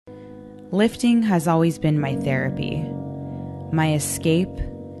Lifting has always been my therapy, my escape,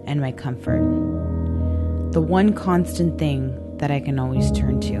 and my comfort. The one constant thing that I can always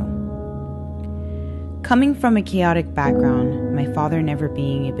turn to. Coming from a chaotic background, my father never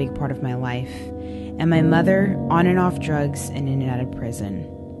being a big part of my life, and my mother on and off drugs and in and out of prison,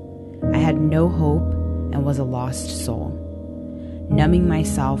 I had no hope and was a lost soul, numbing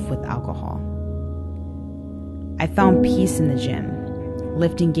myself with alcohol. I found peace in the gym.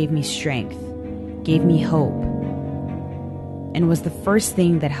 Lifting gave me strength, gave me hope, and was the first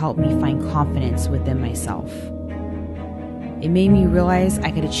thing that helped me find confidence within myself. It made me realize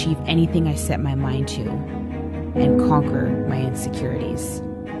I could achieve anything I set my mind to and conquer my insecurities.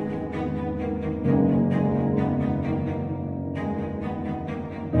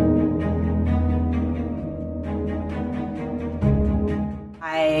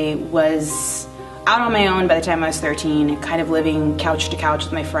 I was out on my own by the time I was 13, kind of living couch to couch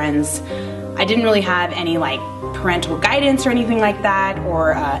with my friends. I didn't really have any parental guidance or anything like that,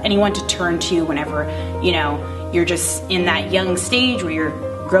 or anyone to turn to whenever, you're just in that young stage where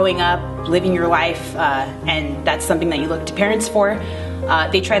you're growing up, living your life, and that's something that you look to parents for.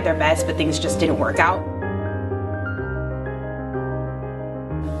 They tried their best, but things just didn't work out.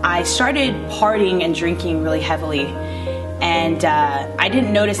 I started partying and drinking really heavily. And I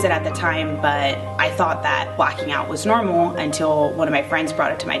didn't notice it at the time, but I thought that blacking out was normal until one of my friends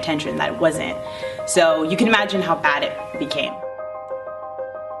brought it to my attention that it wasn't. So you can imagine how bad it became.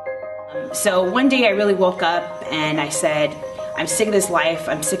 So one day I really woke up and I said, I'm sick of this life,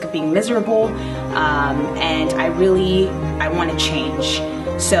 I'm sick of being miserable, and I want to change.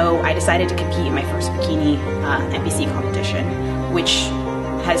 So I decided to compete in my first bikini NPC competition, which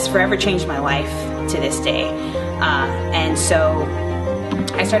has forever changed my life to this day. And so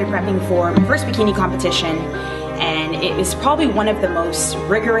I started prepping for my first bikini competition, and it was probably one of the most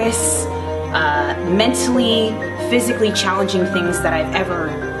rigorous, mentally, physically challenging things that I've ever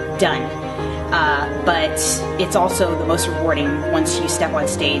done. But it's also the most rewarding once you step on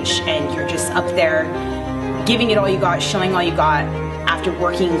stage and you're just up there giving it all you got, showing all you got after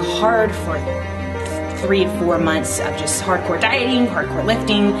working hard for 3 to 4 months of just hardcore dieting, hardcore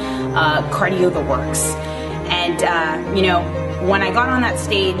lifting, cardio the works. And, when I got on that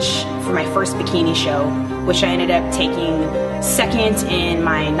stage for my first bikini show, which I ended up taking second in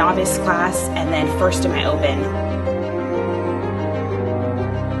my novice class and then first in my open,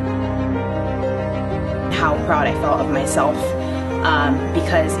 how proud I felt of myself,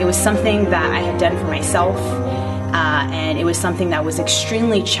 because it was something that I had done for myself, and it was something that was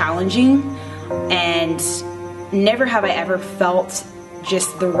extremely challenging, and never have I ever felt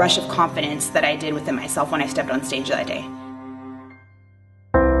just the rush of confidence that I did within myself when I stepped on stage that day.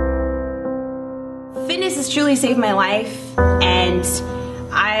 Fitness has truly saved my life, and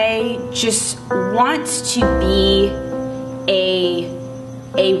I just want to be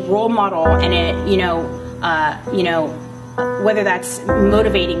a role model, and whether that's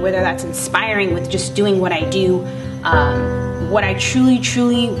motivating, whether that's inspiring with just doing what I do. What I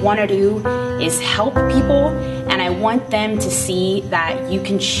truly want to do is help people, and I want them to see that you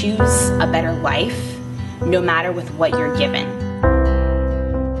can choose a better life no matter with what you're given.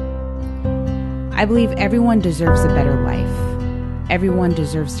 I believe everyone deserves a better life. Everyone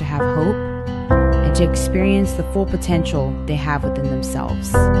deserves to have hope and to experience the full potential they have within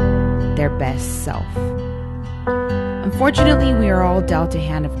themselves, their best self. Unfortunately, we are all dealt a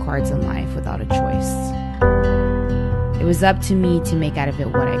hand of cards in life without a choice. It was up to me to make out of it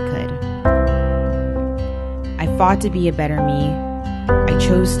what I could. I fought to be a better me. I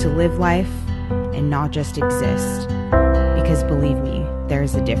chose to live life and not just exist, because believe me, there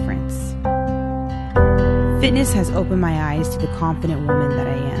is a difference. Fitness has opened my eyes to the confident woman that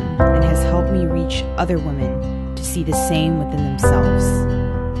I am, and has helped me reach other women to see the same within themselves.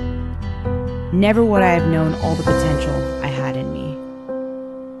 Never would I have known all the potential I had in me.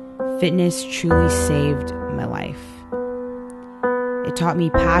 Fitness truly saved my life. It taught me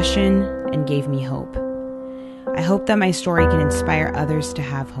passion and gave me hope. I hope that my story can inspire others to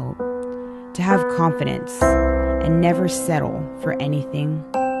have hope, to have confidence, and never settle for anything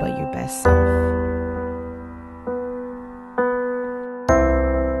but your best self.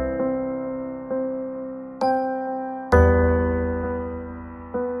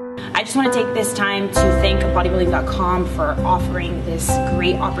 I just want to take this time to thank bodybuilding.com for offering this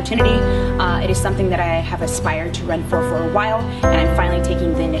great opportunity. It is something that I have aspired to run for a while, and I'm finally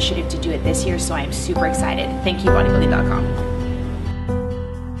taking the initiative to do it this year, so I'm super excited. Thank you, bodybuilding.com.